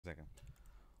second.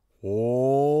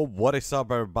 Oh, what is up,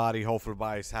 everybody? Hopefully,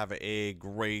 everybody's having a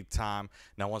great time.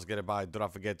 Now, once again, everybody, do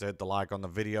not forget to hit the like on the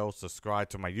video, subscribe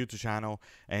to my YouTube channel,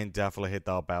 and definitely hit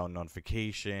the bell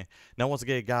notification. Now, once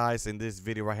again, guys, in this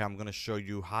video right here, I'm going to show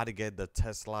you how to get the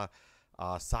Tesla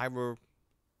Cyber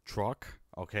truck,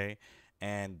 okay,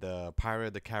 and the Pirate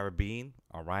of the Caribbean,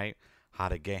 all right, how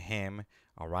to get him,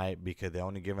 all right, because they're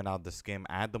only giving out the skin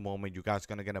at the moment. You guys are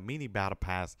going to get a mini battle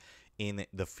pass in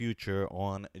the future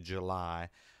on July,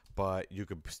 but you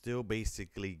could still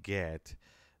basically get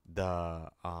the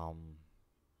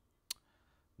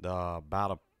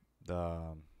battle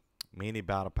the mini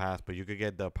battle pass, but you could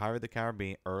get the Pirate of the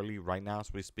Caribbean early right now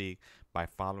as we speak by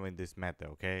following this method,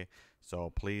 okay?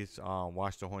 So please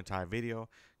watch the whole entire video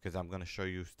because I'm going to show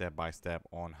you step by step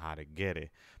on how to get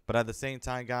it. But at the same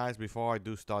time, guys, before I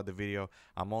do start the video,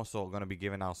 I'm also going to be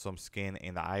giving out some skin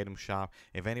in the item shop.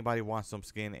 If anybody wants some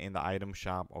skin in the item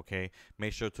shop, okay,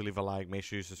 make sure to leave a like, make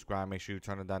sure you subscribe, make sure you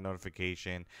turn on that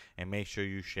notification, and make sure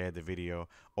you share the video.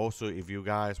 Also, if you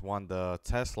guys want the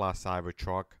Tesla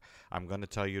Cybertruck, I'm going to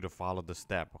tell you to follow the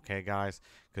step, okay, guys?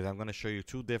 Because I'm going to show you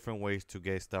two different ways to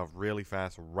get stuff really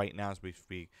fast right now as we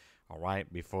speak, all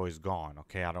right, before it's gone,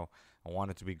 okay? I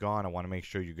want it to be gone. I want to make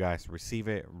sure you guys receive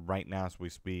it right now as we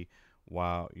speak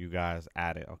while you guys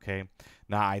add it, okay?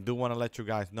 Now, I do want to let you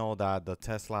guys know that the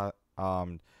Tesla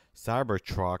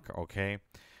Cybertruck, okay,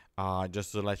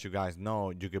 just to let you guys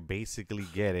know, you could basically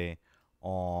get it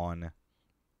on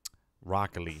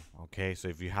Rocket League, okay? So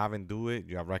if you haven't do it,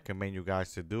 I recommend you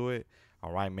guys to do it.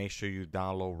 All right, make sure you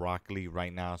download Rocket League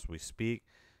right now as we speak.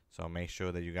 So make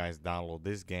sure that you guys download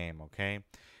this game, okay?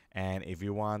 And if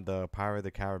you want the Pirate of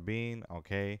the Caribbean,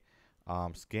 okay,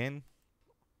 skin,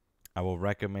 I will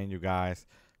recommend you guys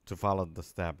to follow the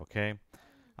step, okay?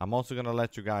 I'm also gonna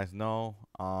let you guys know,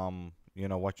 you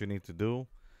know what you need to do.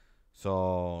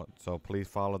 So please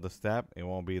follow the step. It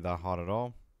won't be that hard at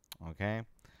all, okay?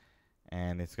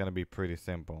 And it's gonna be pretty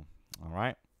simple. All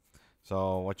right,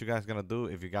 so what you guys gonna do,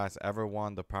 if you guys ever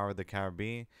want the Pirate of the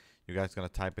Caribbean, you guys gonna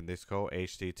type in this code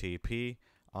http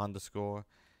 _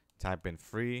 type in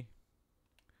free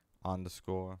 _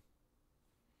 all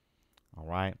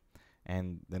right,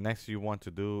 and the next you want to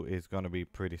do is gonna be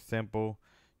pretty simple.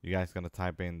 You guys gonna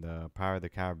type in the Pirate of the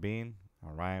Caribbean,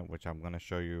 all right, which I'm gonna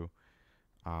show you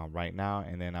right now,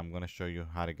 and then I'm gonna show you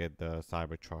how to get the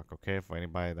Cybertruck, okay? For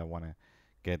anybody that wanna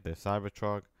get the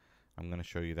Cybertruck, I'm gonna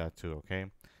show you that too, okay?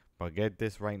 But get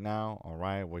this right now, all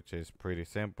right, which is pretty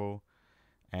simple,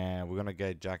 and we're gonna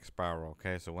get Jack Sparrow,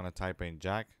 okay? So we're gonna type in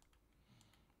Jack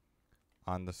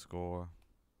 _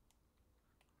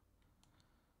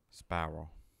 Sparrow,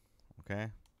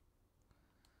 okay?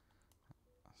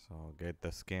 So get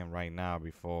the skin right now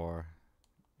before,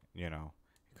 you know,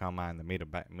 you come on the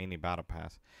mini battle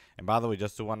pass. And by the way,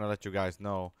 just to want to let you guys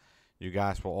know, you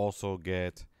guys will also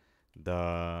get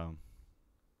the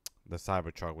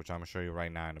Cybertruck, which I'm gonna show you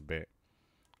right now in a bit,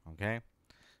 okay?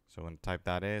 So when type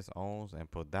that is owns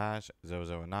and put dash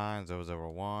 009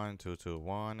 001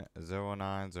 221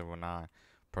 0909,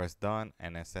 press done,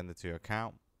 and then send it to your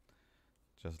account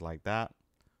just like that.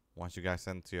 Once you guys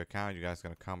send it to your account, you guys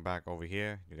gonna come back over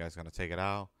here, you guys gonna take it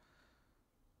out,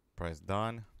 press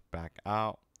done, back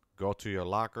out, go to your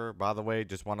locker. By the way,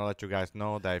 just want to let you guys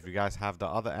know that if you guys have the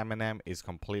other M&M, it's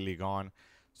completely gone.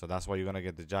 So that's why you're going to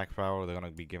get the Jack Sparrow. They're going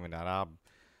to be giving that up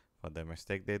for the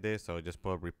mistake they did. So just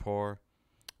put report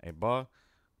a bug,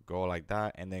 go like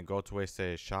that, and then go to where it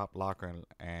says shop, locker,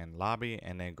 and lobby,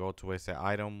 and then go to where it says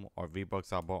item or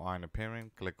V-Bucks are both aren't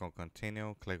appearing. Click on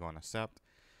continue, click on accept,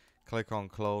 click on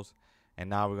close, and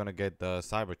now we're going to get the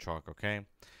Cybertruck, okay?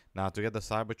 Now to get the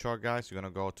Cybertruck, guys, you're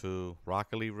going to go to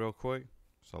Rocket League real quick.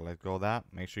 So let's go that.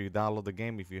 Make sure you download the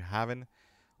game if you haven't.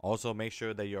 Also, make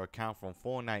sure that your account from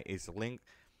Fortnite is linked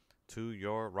to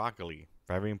your Rocket League.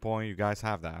 Very important you guys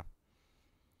have that.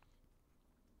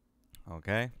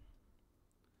 Okay.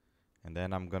 And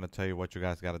then I'm going to tell you what you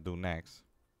guys got to do next.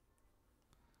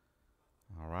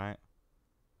 All right.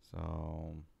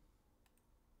 So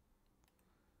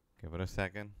give it a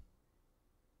second.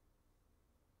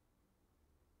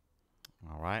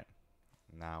 All right.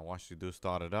 Now, once you do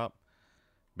start it up,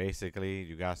 basically,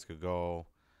 you guys could go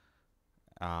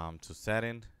to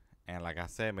setting, and like I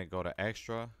said, may go to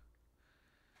extra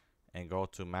and go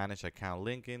to manage account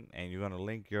linking, and you're gonna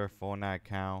link your Fortnite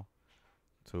account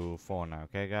to Fortnite,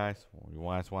 okay, guys? You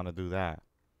guys want to do that,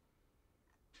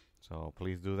 so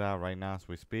please do that right now as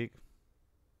we speak,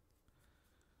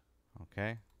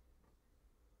 okay?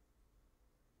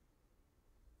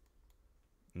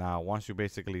 Now, once you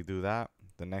basically do that,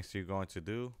 the next you're going to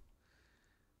do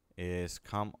is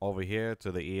come over here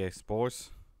to the EA Sports.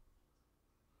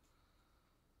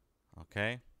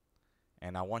 Okay.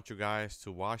 And I want you guys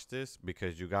to watch this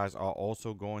because you guys are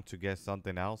also going to get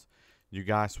something else. You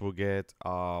guys will get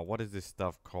what is this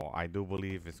stuff called? I do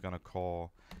believe it's gonna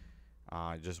call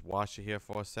just watch it here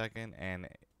for a second, and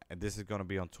this is gonna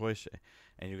be on Twitch,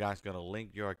 and you guys gonna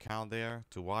link your account there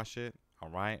to watch it. All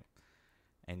right.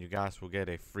 And you guys will get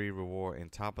a free reward on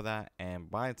top of that. And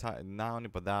not only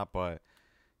for that, but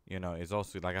you know, it's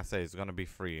also, like I said, it's gonna be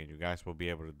free, and you guys will be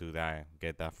able to do that,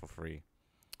 get that for free.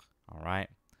 All right.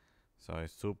 So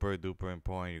it's super duper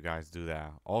important you guys do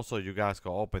that. Also, you guys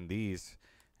can open these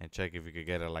and check if you could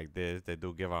get it like this. They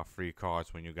do give out free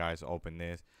cards when you guys open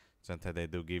this. Sometimes they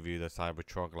do give you the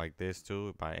Cybertruck like this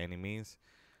too, by any means.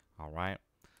 All right.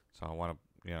 So I want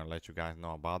to, you know, let you guys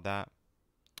know about that.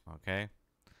 Okay.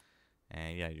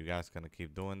 And yeah, you guys gonna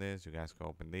keep doing this. You guys can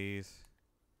open these.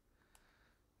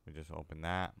 We just open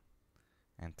that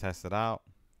and test it out.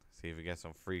 See if you get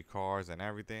some free cards and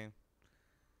everything.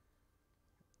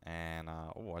 And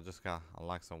oh, I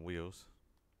like some wheels,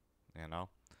 you know.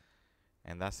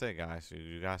 And that's it, guys.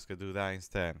 You guys could do that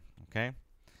instead. Okay.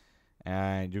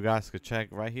 And you guys could check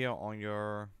right here on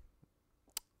your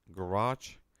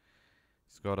garage.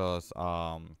 Let's go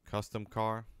to custom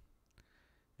car,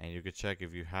 and you could check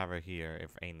if you have it here,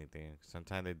 if anything.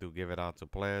 Sometimes they do give it out to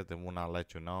players. They will not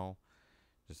let you know.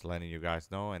 Just letting you guys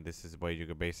know. And this is where you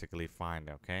could basically find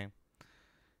it. Okay.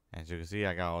 As you can see,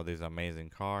 I got all these amazing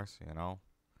cars, you know.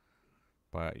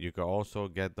 But you can also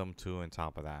get them too on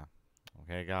top of that.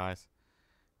 Okay, guys.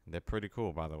 They're pretty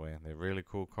cool, by the way. They're really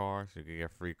cool cars. You can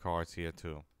get free cards here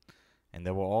too. And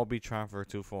they will all be transferred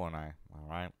to Fortnite.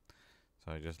 Alright.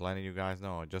 So just letting you guys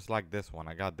know. Just like this one.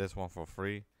 I got this one for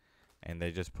free. And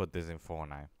they just put this in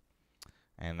Fortnite.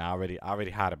 And I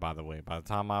already had it, by the way. By the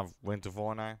time I went to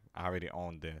Fortnite, I already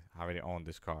owned it. I already owned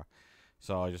this car.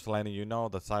 So just letting you know,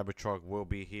 the Cybertruck will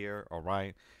be here.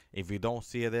 Alright. If you don't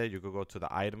see it there, you could go to the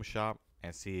item shop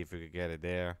and see if you could get it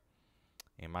there.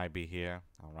 It might be here.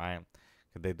 All right.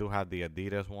 Cause they do have the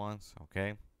Adidas ones.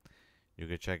 Okay. You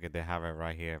can check it. They have it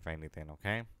right here if anything.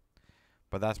 Okay.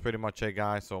 But that's pretty much it,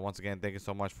 guys. So once again, thank you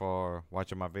so much for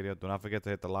watching my video. Do not forget to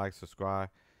hit the like, subscribe,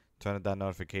 turn on that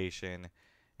notification.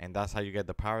 And that's how you get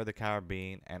the Power of the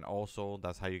Caribbean. And also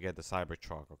that's how you get the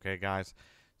Cybertruck. Okay, guys.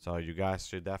 So you guys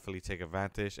should definitely take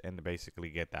advantage and basically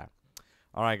get that.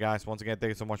 All right, guys. Once again,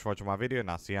 thank you so much for watching my video.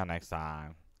 And I'll see you next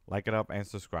time. Like it up and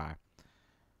subscribe.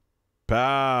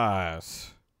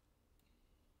 Pass.